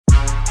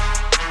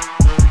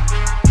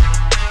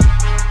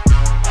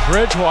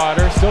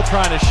Bridgewater still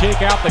trying to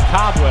shake out the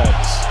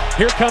cobwebs.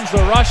 Here comes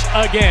the rush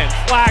again.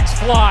 Flags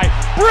fly.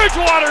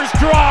 Bridgewater's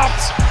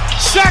dropped.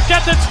 Sacked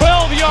at the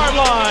 12-yard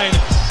line.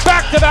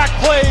 Back-to-back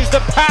plays.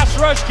 The pass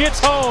rush gets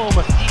home.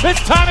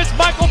 This time it's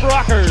Michael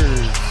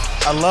Brockers.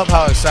 I love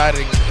how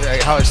excited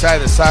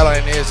the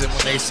sideline is and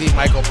when they see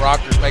Michael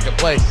Brockers make a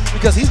play,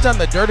 because he's done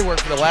the dirty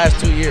work for the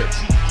last 2 years.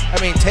 I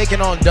mean,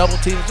 taking on double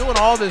teams, doing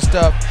all this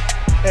stuff.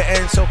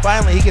 And so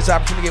finally he gets the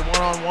opportunity to get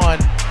one-on-one.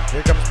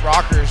 Here comes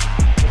Brockers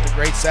with a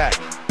great sack.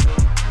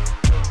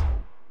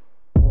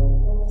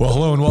 Well,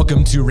 hello and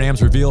welcome to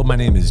Rams Revealed. My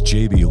name is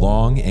JB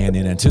Long, and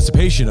in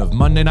anticipation of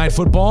Monday Night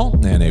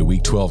Football and a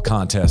Week 12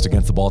 contest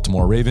against the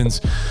Baltimore Ravens,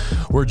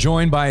 we're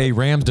joined by a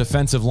Rams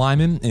defensive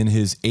lineman in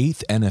his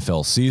 8th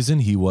NFL season.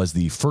 He was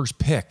the first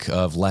pick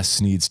of Les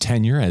Snead's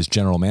tenure as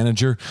general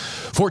manager,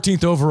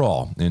 14th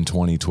overall in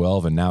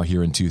 2012, and now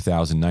here in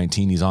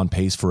 2019, he's on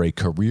pace for a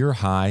career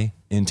high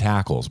in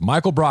tackles.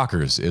 Michael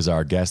Brockers is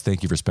our guest.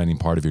 Thank you for spending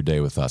part of your day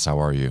with us. How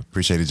are you?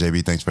 Appreciate it,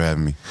 JB. Thanks for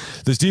having me.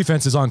 This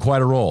defense is on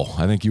quite a roll.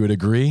 I think you would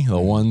agree. The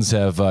ones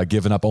have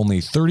given up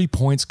only 30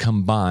 points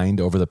combined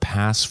over the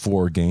past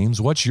 4 games.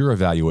 What's your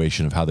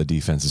evaluation of how the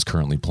defense is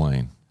currently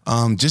playing?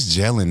 Just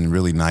gelling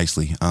really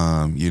nicely.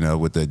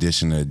 With the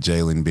addition of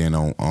Jalen being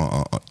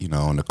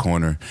on the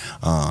corner,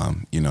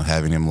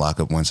 having him lock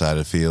up one side of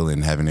the field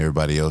and having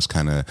everybody else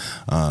kind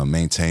of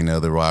maintain the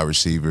other wide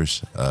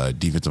receivers,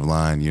 defensive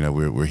line.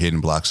 We're hitting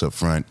blocks up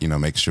front.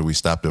 Make sure we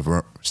stop the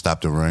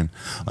run,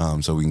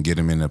 so we can get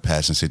them in a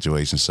passing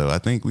situation. So I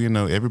think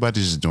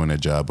everybody's just doing their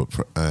job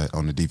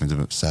on the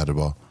defensive side of the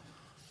ball.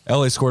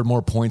 LA scored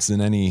more points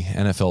than any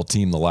NFL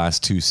team the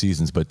last 2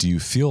 seasons, but do you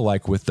feel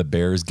like with the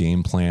Bears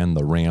game plan,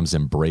 the Rams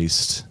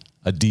embraced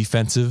a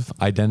defensive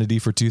identity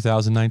for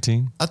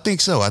 2019? I think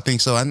so.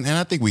 And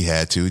I think we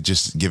had to,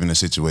 just given the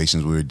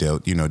situations we were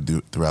dealt,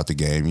 throughout the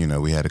game.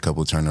 We had a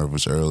couple of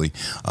turnovers early.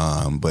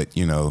 But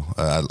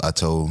I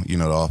told,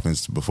 the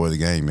offense before the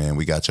game, man,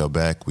 we got y'all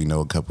back. We know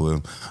a couple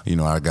of,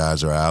 our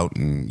guys are out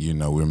and,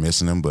 we're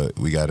missing them, but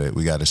we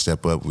gotta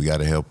step up. We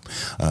gotta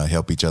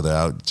help each other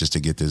out just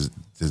to get this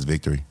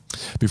victory.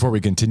 Before we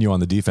continue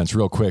on the defense,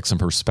 real quick, some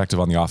perspective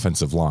on the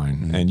offensive line.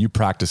 Mm-hmm. And you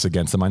practice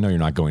against them. I know you're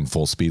not going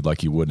full speed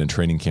like you would in a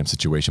training camp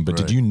situation, but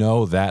Did you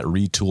know that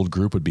retooled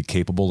group would be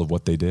capable of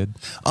what they did?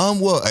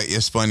 Well,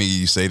 it's funny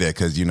you say that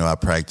because, I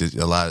practiced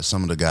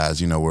some of the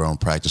guys, were on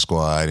practice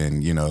squad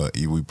and,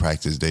 we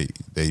practice,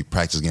 they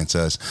practice against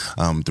us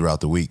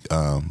throughout the week.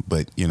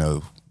 But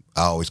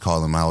I always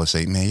call them. I always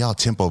say, "Man, y'all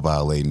tempo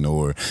violating,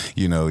 or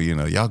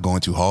y'all going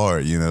too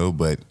hard."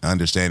 But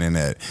understanding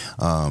that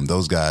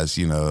those guys,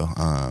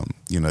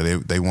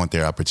 they want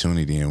their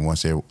opportunity, and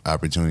once their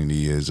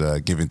opportunity is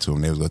given to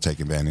them, they're going to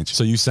take advantage.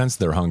 So you sense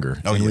their hunger.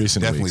 In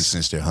recent definitely weeks.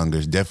 Sense their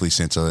hunger. Definitely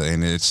sense,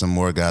 and it's some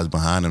more guys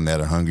behind them that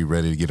are hungry,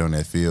 ready to get on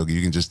that field.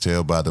 You can just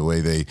tell by the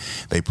way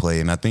they play,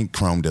 and I think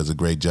Chrome does a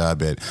great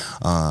job at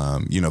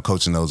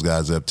coaching those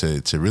guys up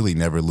to really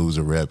never lose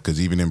a rep,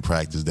 because even in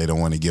practice, they don't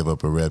want to give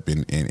up a rep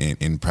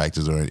in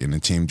practice or in the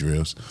team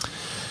drills.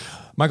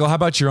 Michael, how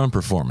about your own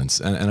performance?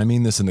 And I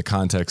mean this in the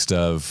context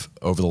of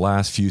over the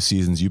last few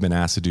seasons, you've been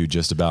asked to do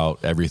just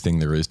about everything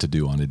there is to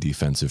do on a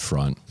defensive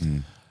front.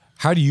 Mm.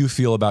 How do you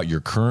feel about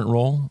your current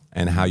role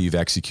and how you've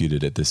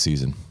executed it this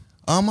season?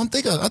 I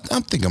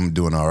think I'm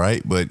doing all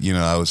right, but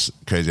I was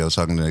crazy. I was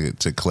talking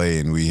to Clay,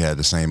 and we had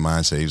the same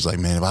mindset. He was like,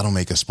 "Man, if I don't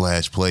make a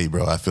splash play,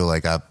 bro, I feel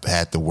like I've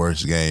had the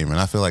worst game." And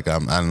I feel like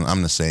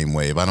I'm the same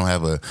way. If I don't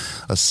have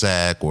a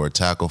sack or a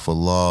tackle for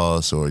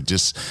loss or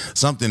just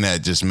something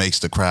that just makes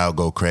the crowd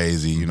go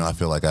crazy, I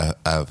feel like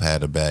I've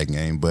had a bad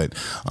game. But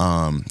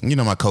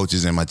my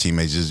coaches and my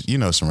teammates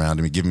just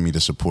surrounding me, giving me the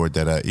support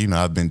that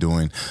I've been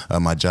doing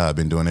my job,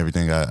 been doing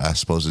everything I'm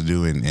supposed to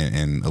do,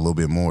 and a little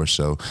bit more.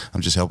 So I'm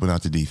just helping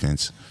out the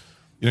defense.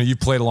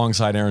 You've played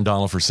alongside Aaron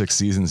Donald for 6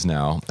 seasons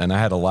now, and I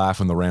had a laugh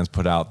when the Rams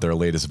put out their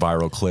latest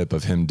viral clip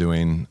of him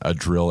doing a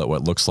drill at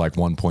what looks like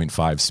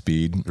 1.5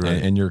 speed.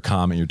 Right. And your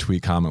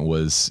tweet comment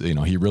was,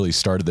 he really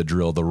started the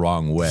drill the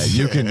wrong way.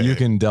 You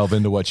can delve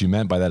into what you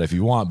meant by that if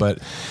you want, but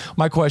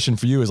my question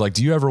for you is,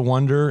 do you ever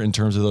wonder, in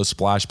terms of those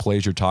splash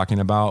plays you're talking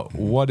about,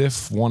 what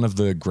if one of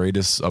the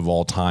greatest of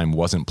all time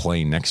wasn't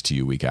playing next to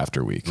you week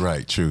after week?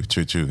 Right, true.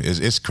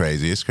 It's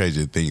crazy. It's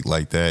crazy to think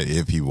like that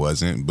if he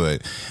wasn't,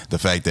 but the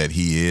fact that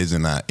he is,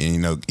 and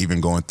even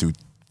going through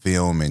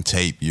film and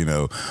tape,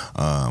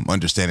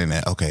 understanding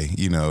that, okay,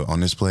 on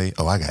this play,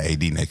 I got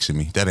AD next to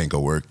me. That ain't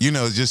gonna work.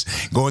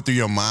 Just going through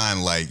your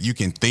mind, you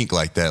can think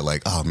like that,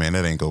 oh man,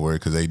 that ain't gonna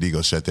work because AD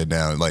gonna shut that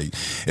down.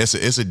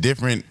 It's a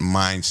different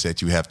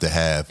mindset you have to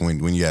have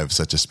when you have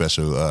such a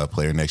special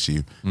player next to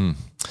you. Mm.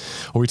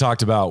 Well, we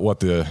talked about what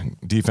the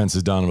defense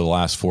has done over the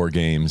last 4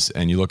 games,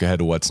 and you look ahead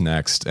to what's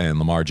next, and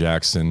Lamar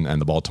Jackson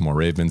and the Baltimore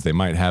Ravens, they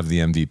might have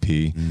the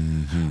MVP.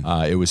 Mm-hmm.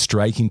 It was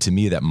striking to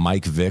me that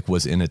Mike Vick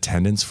was in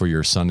attendance for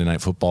your Sunday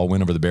Night Football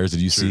win over the Bears.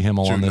 Did you see him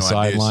along the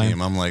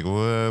sideline? I'm like,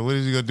 what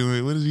is he going to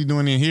do? What is he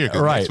doing in here?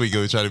 Because next week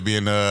he'll try to be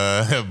in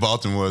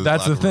Baltimore.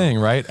 That's the thing,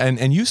 right?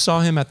 And you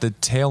saw him at the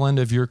tail end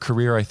of your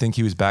career. I think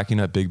he was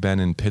backing up Big Ben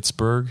in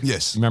Pittsburgh.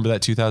 Yes. Remember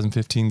that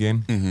 2015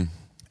 game? Mm-hmm.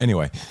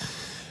 Anyway,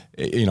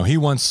 he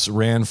once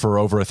ran for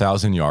over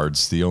 1,000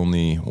 yards, the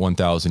only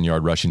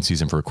 1,000-yard rushing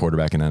season for a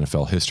quarterback in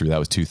NFL history. That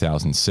was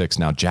 2006.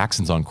 Now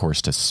Jackson's on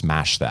course to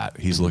smash that.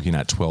 He's looking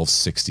at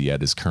 1,260 at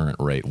his current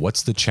rate.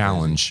 What's the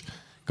challenge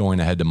going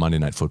ahead to Monday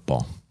Night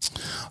Football?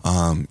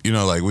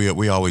 Like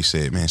we always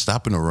say, man,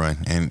 stopping the run,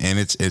 and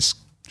it's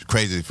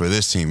crazy for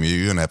this team.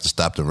 You're gonna have to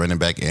stop the running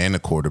back and the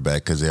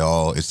quarterback because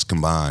it's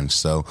combined.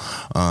 So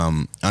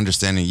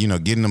understanding,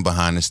 getting them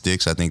behind the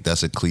sticks, I think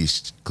that's a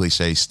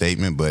cliche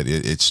statement, but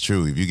it's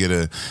true. If you get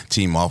a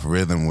team off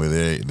rhythm where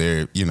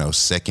they're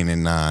 2nd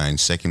and 9,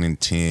 2nd and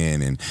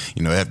 10, and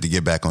have to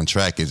get back on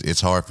track,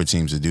 it's hard for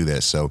teams to do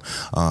that. So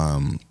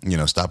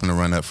stopping the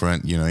run up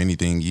front,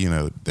 anything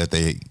that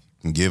they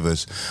can give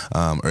us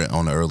on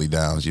the early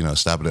downs,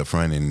 stop it up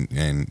front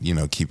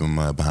and keep them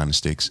behind the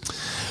sticks.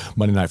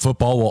 Monday Night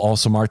Football will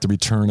also mark the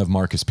return of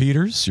Marcus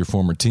Peters. Your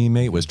former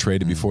teammate was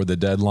traded before the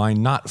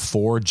deadline, not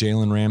for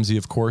Jalen Ramsey,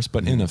 of course,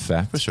 but in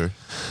effect. For sure.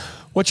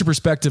 What's your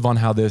perspective on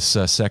how this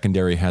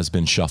secondary has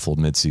been shuffled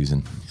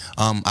midseason?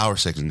 Our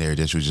secondary,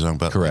 that's what you're talking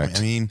about. Correct.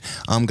 I mean,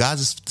 guys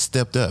have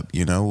stepped up.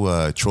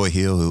 Troy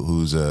Hill,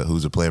 who's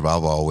a player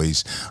I've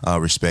always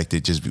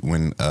respected. Just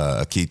when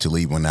Aqib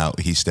Talib went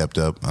out, he stepped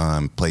up,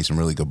 played some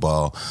really good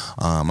ball.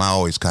 I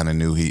always kind of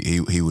knew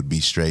he would be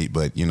straight,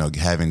 but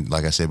having,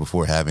 like I said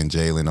before, having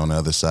Jalen on the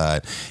other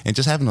side, and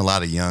just having a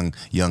lot of young,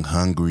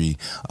 hungry,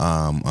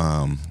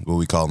 what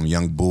we call them,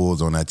 young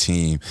bulls on that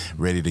team,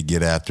 ready to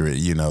get after it.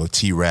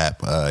 T-Rap.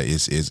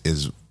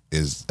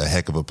 Is a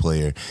heck of a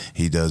player.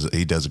 He does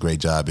a great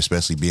job,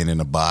 especially being in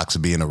the box,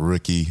 being a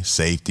rookie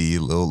safety, a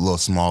little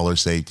smaller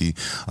safety.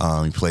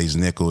 He plays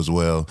nickel as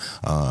well.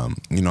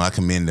 I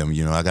commend him.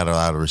 I got a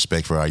lot of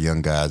respect for our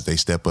young guys. They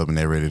step up and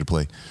they're ready to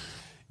play.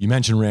 You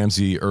mentioned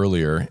Ramsey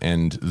earlier,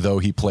 and though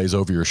he plays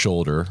over your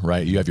shoulder,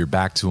 right, you have your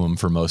back to him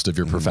for most of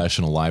your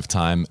professional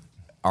lifetime.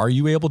 Are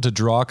you able to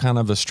draw kind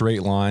of a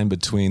straight line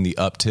between the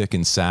uptick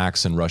in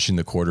sacks and rushing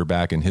the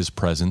quarterback and his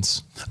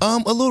presence? A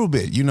little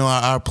bit.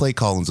 Our play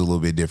calling's a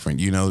little bit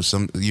different.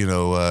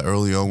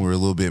 Early on we're a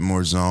little bit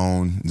more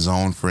zone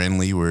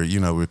friendly.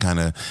 We're kind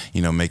of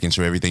making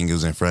sure everything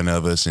is in front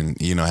of us, and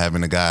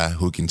having a guy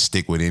who can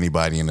stick with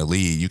anybody in the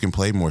league. You can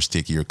play more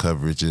stickier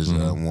coverages,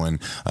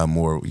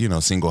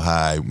 more single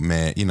high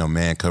man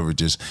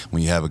coverages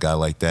when you have a guy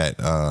like that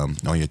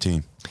on your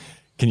team.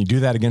 Can you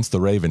do that against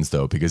the Ravens,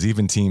 though? Because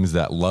even teams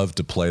that love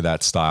to play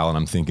that style, and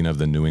I'm thinking of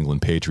the New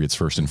England Patriots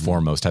first and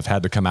foremost, have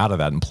had to come out of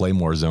that and play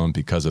more zone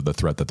because of the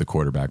threat that the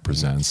quarterback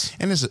presents.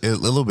 And it's a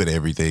little bit of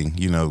everything,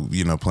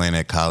 playing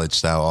that college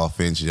style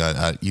offense.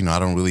 I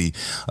don't really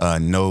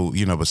know,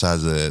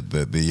 besides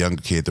the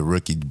younger kid, the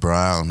rookie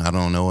Brown, I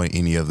don't know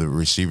any of the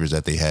receivers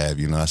that they have.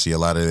 I see a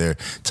lot of their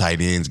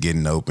tight ends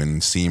getting open,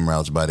 seam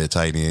routes by their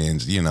tight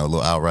ends, a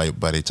little outright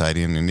by their tight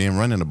end, and then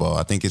running the ball.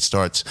 I think it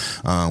starts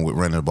with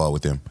running the ball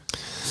with them.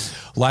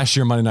 Last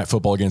year, Monday Night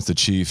Football against the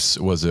Chiefs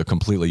was a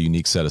completely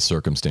unique set of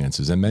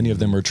circumstances, and many of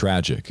them were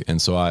tragic. And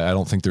so I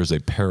don't think there's a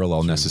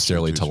parallel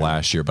necessarily to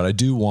last year, but I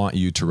do want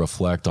you to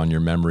reflect on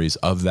your memories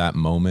of that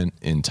moment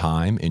in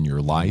time in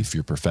your life,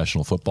 your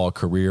professional football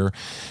career,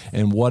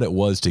 and what it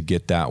was to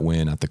get that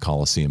win at the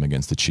Coliseum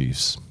against the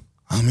Chiefs.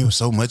 There was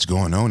so much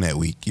going on that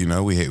week.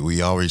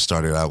 We already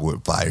started out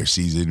with fire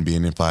season,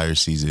 being in fire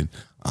season.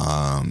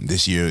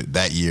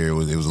 That year, it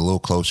was a little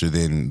closer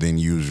than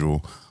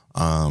usual.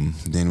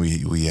 Then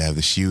we have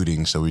the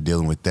shooting, so we're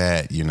dealing with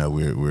that.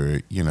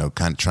 We're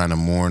kind of trying to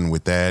mourn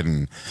with that,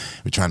 and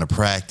we're trying to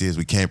practice.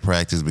 We can't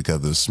practice because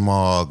of the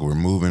smog. We're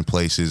moving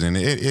places, and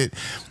it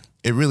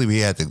really, we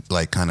had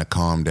to kind of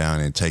calm down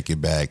and take it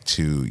back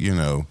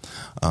to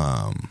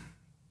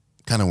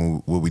kind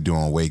of what we do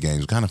on away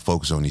games. We kind of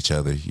focus on each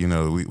other.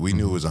 We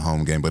knew it was a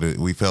home game, but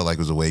we felt like it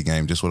was a away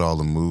game just with all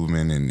the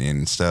movement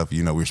and stuff.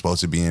 We were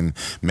supposed to be in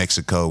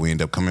Mexico. We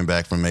ended up coming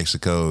back from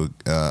Mexico,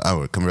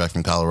 coming back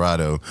from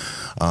Colorado,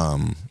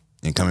 and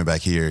coming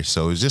back here.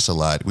 So it was just a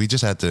lot. We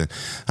just had to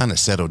kind of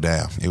settle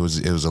down. It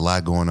was a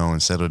lot going on,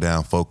 settle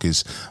down,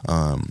 focus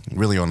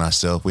really on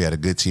ourselves. We had a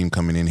good team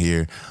coming in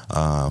here,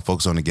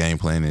 focus on the game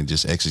plan and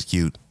just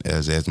execute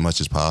as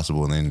much as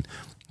possible. And then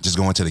just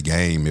going to the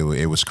game,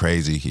 it was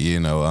crazy.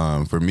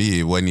 For me,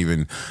 it wasn't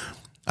even,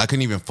 I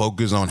couldn't even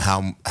focus on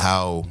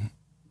how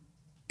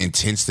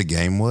intense the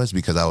game was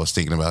because I was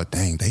thinking about,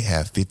 dang, they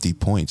have 50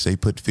 points. They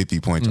put 50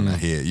 points on our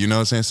head. You know what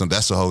I'm saying? So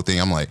that's the whole thing.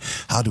 I'm like,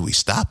 how do we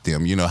stop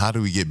them? How do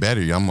we get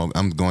better?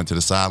 I'm going to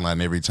the sideline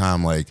every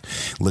time, like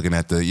looking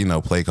at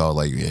the, play call,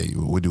 like, hey,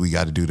 what do we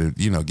got to do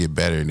to, get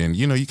better? And then,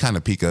 you kind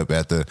of peek up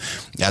at the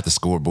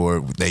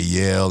scoreboard. They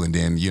yell, and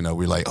then,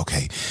 we're like,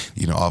 okay,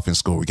 offense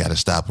score, we got to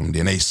stop them.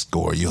 Then they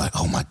score. You're like,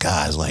 oh my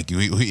God, it's like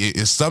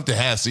it's something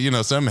has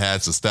to, something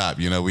has to stop.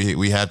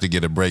 We have to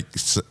get a break,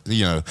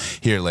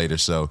 here later.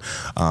 So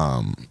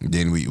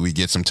then we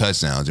get some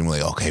touchdowns, and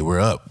we're like, okay, we're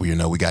up. We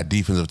got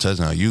defensive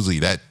touchdown. Usually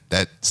that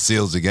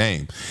seals the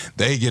game.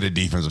 They get a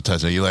defensive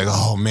touchdown. You're like,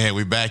 oh man,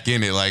 we back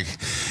in it. Like,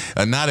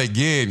 not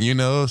again.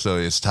 So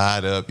it's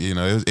tied up.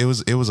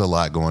 It was a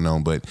lot going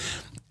on, but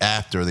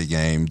after the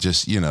game,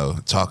 just, you know,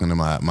 talking to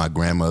my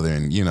grandmother,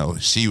 and, you know,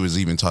 she was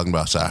even talking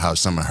about how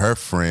some of her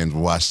friends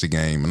watched the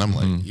game. And I'm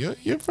like,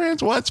 your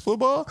friends watch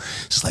football?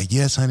 She's like,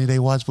 yes, honey, they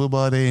watch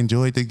football. They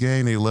enjoyed the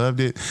game. They loved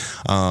it.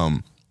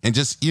 And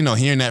just, you know,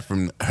 hearing that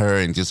from her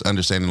and just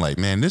understanding, like,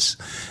 man, this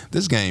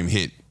game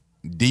hit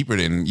deeper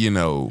than, you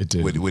know,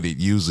 what it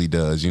usually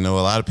does. You know,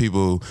 a lot of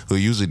people who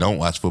usually don't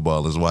watch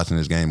football is watching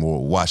this game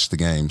or watch the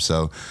game.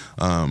 So,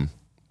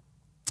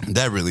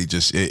 that really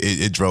just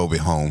it drove it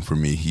home for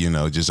me, you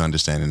know, just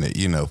understanding that,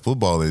 you know,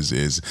 football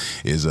is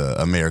a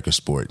America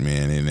sport,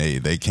 man, and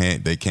they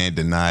can't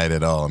deny it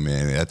at all,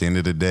 man. At the end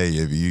of the day,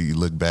 if you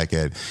look back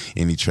at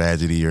any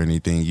tragedy or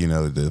anything, you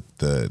know, the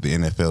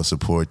NFL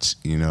supports,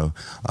 you know,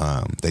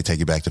 they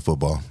take it back to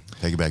football.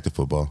 Take it back to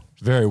football.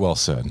 Very well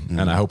said.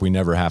 And I hope we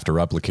never have to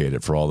replicate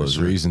it for all those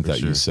reasons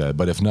that you said.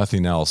 But if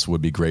nothing else,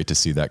 would be great to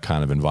see that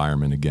kind of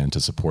environment again to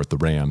support the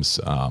Rams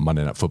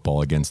Monday Night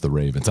Football against the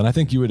Ravens. And I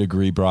think you would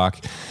agree,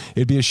 Brock,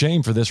 it'd be a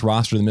shame for this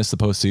roster to miss the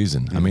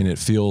postseason. I mean, it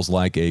feels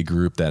like a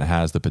group that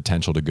has the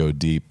potential to go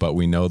deep, but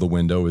we know the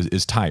window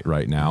is tight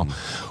right now.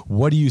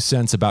 What do you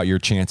sense about your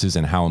chances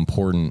and how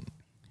important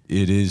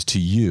it is to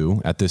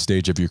you at this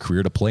stage of your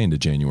career to play into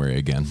January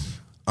again?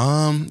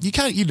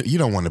 You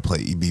don't want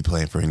to be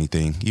playing for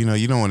anything. You know,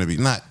 you don't want to be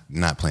not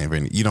playing for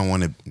anything. You don't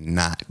want to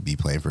not be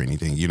playing for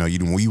anything. You know,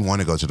 you want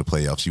to go to the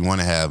playoffs. You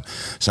want to have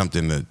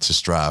something to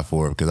strive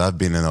for, because I've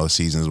been in those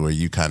seasons where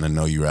you kind of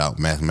know you're out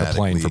mathematically.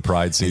 Playing for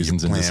pride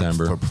seasons in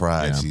December. For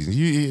pride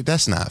seasons.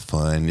 That's not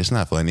fun. It's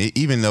not fun.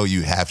 Even though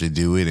you have to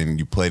do it and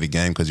you play the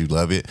game because you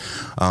love it,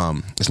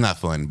 it's not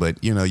fun.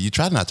 But, you know, you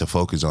try not to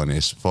focus on it.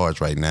 As far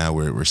as right now,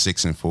 we're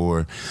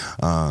 6-4.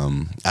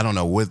 I don't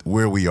know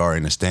where we are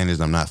in the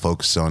standings. I'm not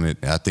focused on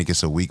it. I think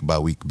it's a week by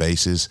week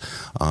basis,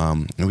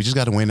 and we just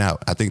got to win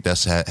out. I think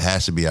that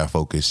has to be our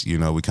focus. You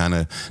know, we kind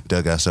of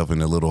dug ourselves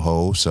in a little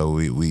hole, so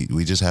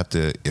we just have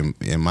to,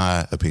 in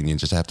my opinion,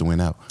 just have to win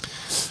out.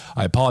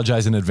 I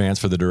apologize in advance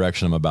for the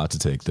direction I'm about to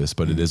take this,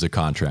 but it is a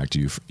contract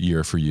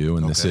year for you,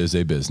 and this is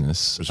a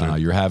business. Sure.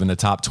 You're having a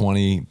top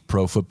 20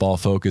 Pro Football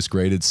Focus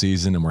graded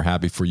season, and we're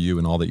happy for you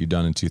and all that you've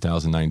done in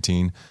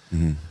 2019.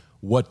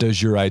 What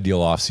does your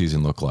ideal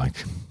offseason look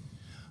like?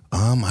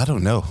 I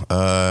don't know.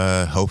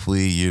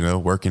 Hopefully, you know,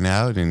 working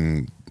out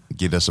and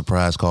get a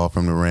surprise call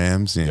from the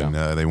Rams, and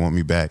they want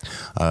me back.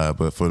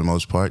 But for the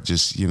most part,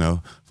 just, you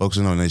know,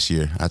 focusing on this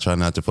year. I try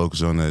not to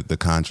focus on the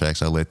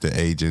contracts. I let the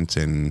agents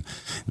and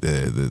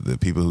the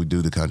people who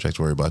do the contracts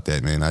worry about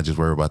that, man. I just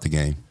worry about the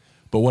game.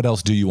 But what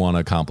else do you want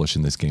to accomplish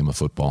in this game of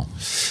football?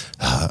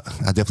 I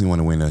definitely want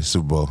to win a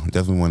Super Bowl.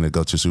 Definitely want to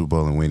go to a Super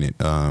Bowl and win it.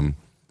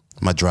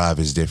 My drive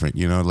is different.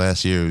 You know,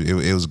 last year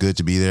it was good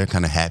to be there,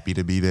 kind of happy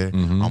to be there,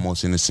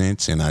 almost in a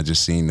sense. And I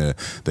just seen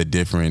the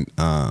different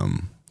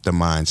the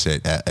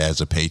mindset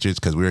as a Patriots,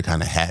 because we were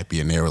kind of happy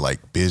and they were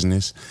like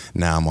business.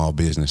 Now I'm all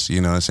business.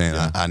 You know what I'm saying?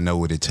 Yeah. I know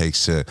what it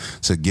takes to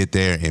get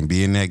there and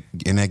be in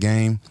that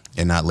game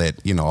and not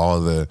let, you know,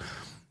 all the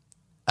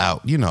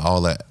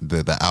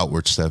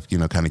outward stuff, you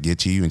know, kind of get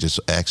to you, and just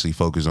actually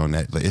focus on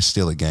that. It's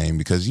still a game,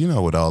 because, you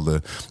know, with all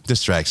the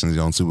distractions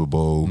on Super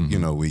Bowl, you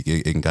know,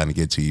 it can kind of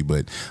get to you,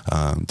 but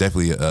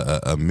definitely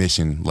a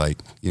mission, like,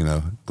 you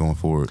know, going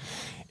forward.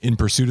 In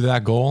pursuit of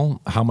that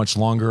goal, how much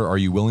longer are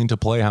you willing to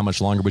play? How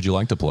much longer would you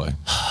like to play?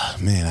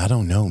 Man, I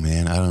don't know,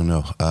 man. I don't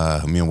know.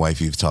 Me and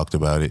wifey have talked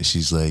about it.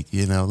 She's like,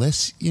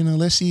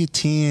 let's see a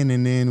 10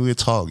 and then we'll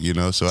talk, you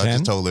know. So 10? I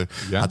just told her,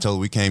 I told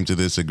her we came to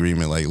this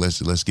agreement, like,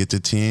 let's get to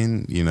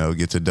 10, you know,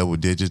 get to double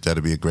digits.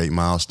 That'll be a great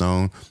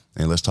milestone.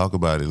 And let's talk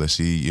about it. Let's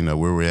see, you know,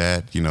 where we're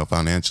at, you know,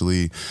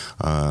 financially.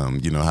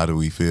 You know, how do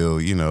we feel,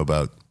 you know,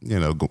 about, you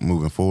know,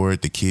 moving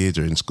forward? The kids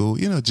are in school,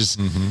 you know, just,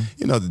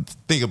 you know,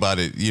 think about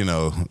it, you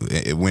know,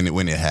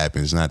 when it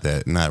happens, not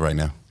right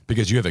now.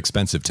 Because you have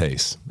expensive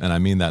tastes, and I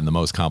mean that in the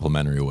most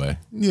complimentary way.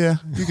 Yeah,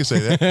 you can say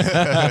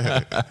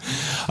that.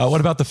 What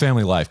about the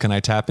family life? Can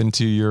I tap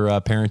into your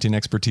parenting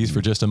expertise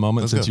for just a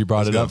moment, since you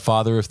brought it up?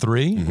 Father of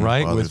 3,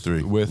 right? Father of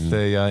 3. With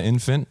a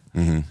infant?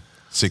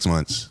 6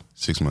 months.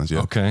 6 months, yeah.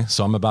 Okay,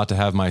 so I'm about to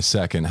have my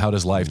second. How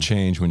does life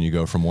change when you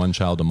go from one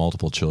child to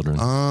multiple children?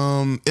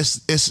 It's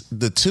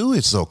the 2.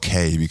 It's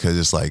okay, because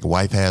it's like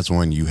wife has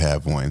one, you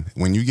have one.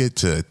 When you get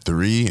to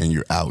 3 and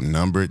you're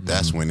outnumbered,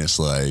 that's when it's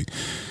like,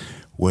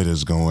 what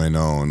is going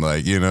on?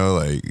 Like, you know,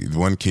 like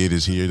one kid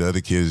is here, the other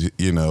kid is,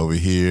 you know, over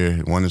here.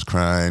 One is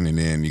crying, and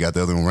then you got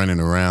the other one running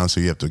around, so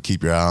you have to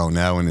keep your eye on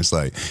that one. It's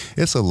like,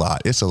 it's a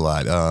lot.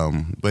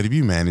 But if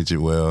you manage it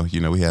well,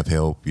 you know, we have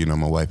help. You know,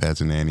 my wife has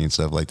a nanny and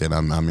stuff like that.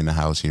 I'm in the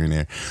house here and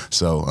there.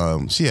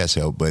 So she has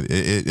help, but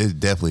it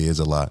definitely is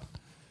a lot.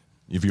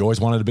 Have you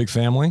always wanted a big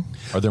family?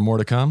 Are there more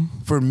to come?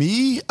 For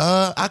me,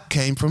 I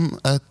came from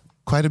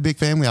quite a big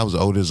family. I was the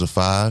oldest of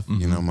 5.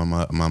 You know, my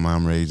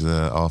mom raised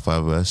all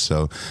 5 of us.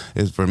 So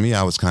for me,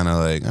 I was kind of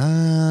like,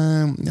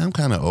 I'm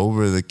kind of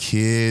over the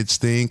kids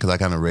thing, because I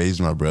kind of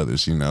raised my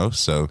brothers, you know.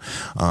 So,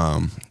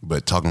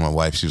 but talking to my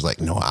wife, she was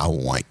like, no, I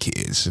want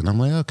kids. And I'm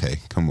like, okay,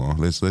 come on,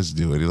 let's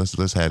do it.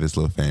 Let's have this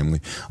little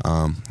family.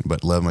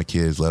 But love my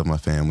kids, love my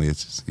family.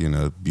 It's just, you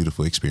know, a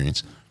beautiful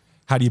experience.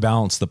 How do you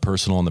balance the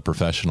personal and the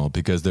professional?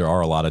 Because there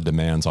are a lot of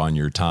demands on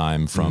your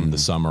time from the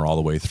summer all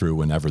the way through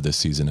whenever this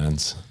season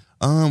ends.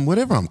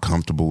 Whatever I'm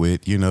comfortable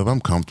with, if I'm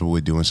comfortable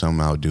with doing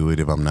something, I'll do it.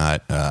 If I'm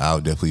not, I'll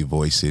definitely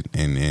voice it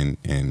and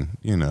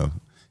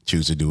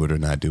choose to do it or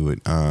not do it.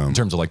 In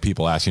terms of like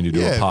people asking you to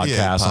do a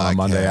podcast on a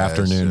Monday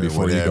afternoon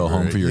before you go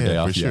home for your day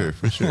off.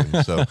 For sure.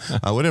 So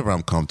whatever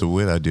I'm comfortable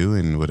with, I do,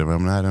 and whatever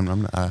I'm not,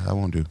 I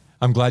won't do.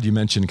 I'm glad you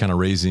mentioned kind of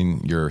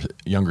raising your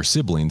younger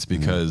siblings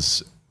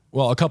because,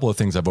 well, a couple of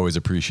things I've always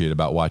appreciated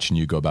about watching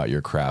you go about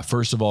your craft.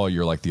 First of all,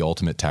 you're like the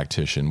ultimate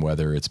tactician,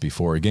 whether it's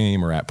before a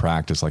game or at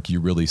practice. Like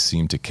you really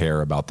seem to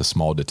care about the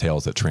small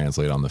details that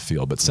translate on the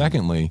field. But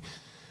secondly,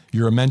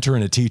 you're a mentor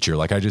and a teacher.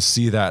 Like I just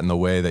see that in the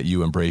way that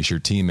you embrace your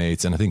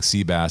teammates. And I think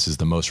Seabass is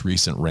the most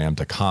recent Ram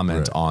to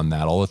comment on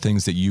that. All the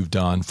things that you've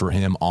done for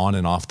him on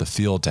and off the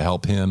field to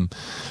help him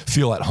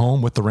feel at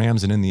home with the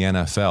Rams and in the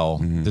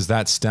NFL. Does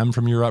that stem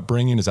from your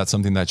upbringing? Is that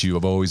something that you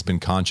have always been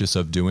conscious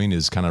of doing,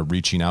 is kind of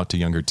reaching out to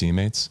younger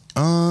teammates?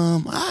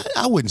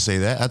 I wouldn't say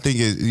that. I think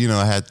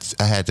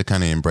I had to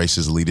kind of embrace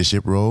his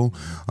leadership role.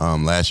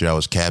 Last year I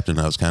was captain.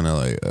 I was kind of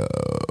like,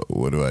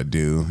 what do I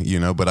do?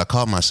 But I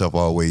caught myself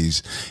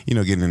always,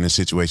 getting in a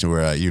situation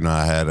where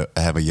I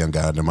have a young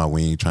guy under my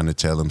wing, trying to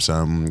tell him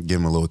something, give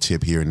him a little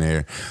tip here and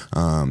there.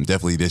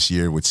 Definitely this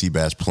year with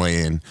Seabass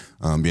playing,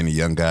 being a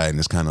young guy, and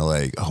it's kind of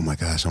like, oh my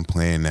gosh, I'm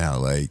playing now.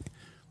 Like,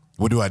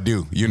 what do I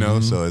do?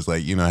 So it's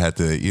like, I had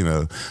to,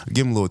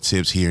 give him little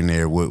tips here and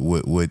there, what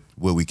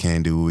we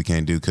can do, what we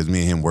can't do, because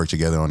me and him work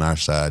together on our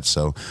side.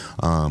 So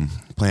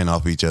playing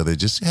off each other,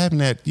 just having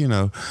that,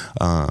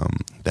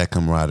 that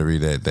camaraderie,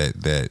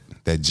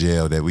 that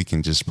gel that we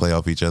can just play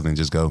off each other and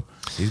just go.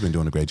 He's been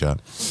doing a great job.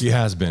 He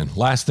has been.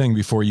 Last thing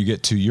before you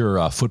get to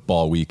your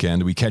football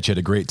weekend, we catch you at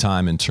a great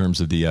time in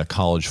terms of the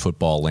college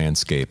football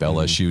landscape.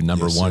 LSU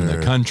number one in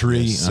the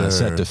country,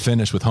 set to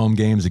finish with home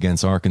games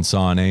against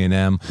Arkansas and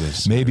A&M.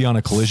 Maybe on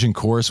a collision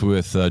course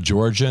with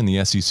Georgia in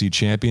the SEC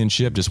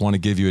championship. Just want to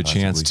give you a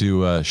chance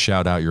to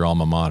shout out your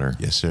alma mater.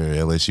 Yes, sir.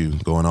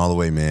 LSU going all the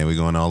way, man. We're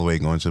going all the way,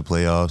 going to the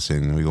playoffs,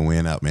 and we're gonna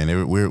win out, man.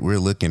 We're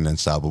looking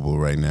unstoppable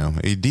right now.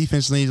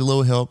 Defense needs a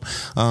little help,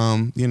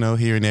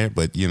 here and there,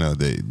 but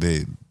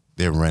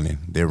they're running.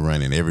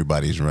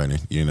 Everybody's running,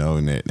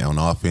 and on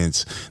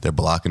offense, they're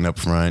blocking up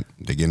front.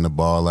 They're getting the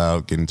ball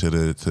out, getting to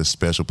the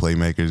special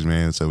playmakers,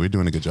 man. So we're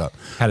doing a good job.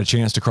 Had a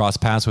chance to cross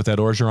paths with Ed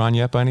Orgeron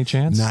yet, by any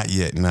chance? Not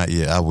yet.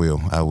 I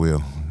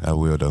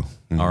will though.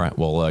 All right.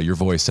 Well, your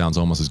voice sounds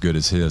almost as good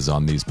as his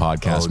on these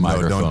podcast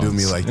microphones. Don't do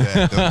me like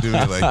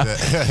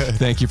that.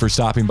 Thank you for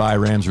stopping by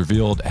Rams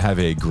Revealed. Have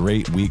a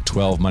great Week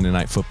 12 Monday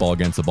Night Football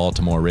against the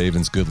Baltimore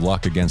Ravens. Good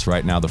luck against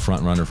right now the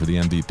front runner for the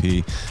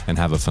MVP, and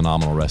have a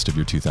phenomenal rest of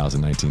your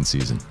 2019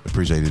 season.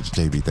 Appreciate it,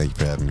 JB. Thank you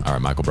for having me. All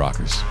right, Michael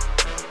Brockers.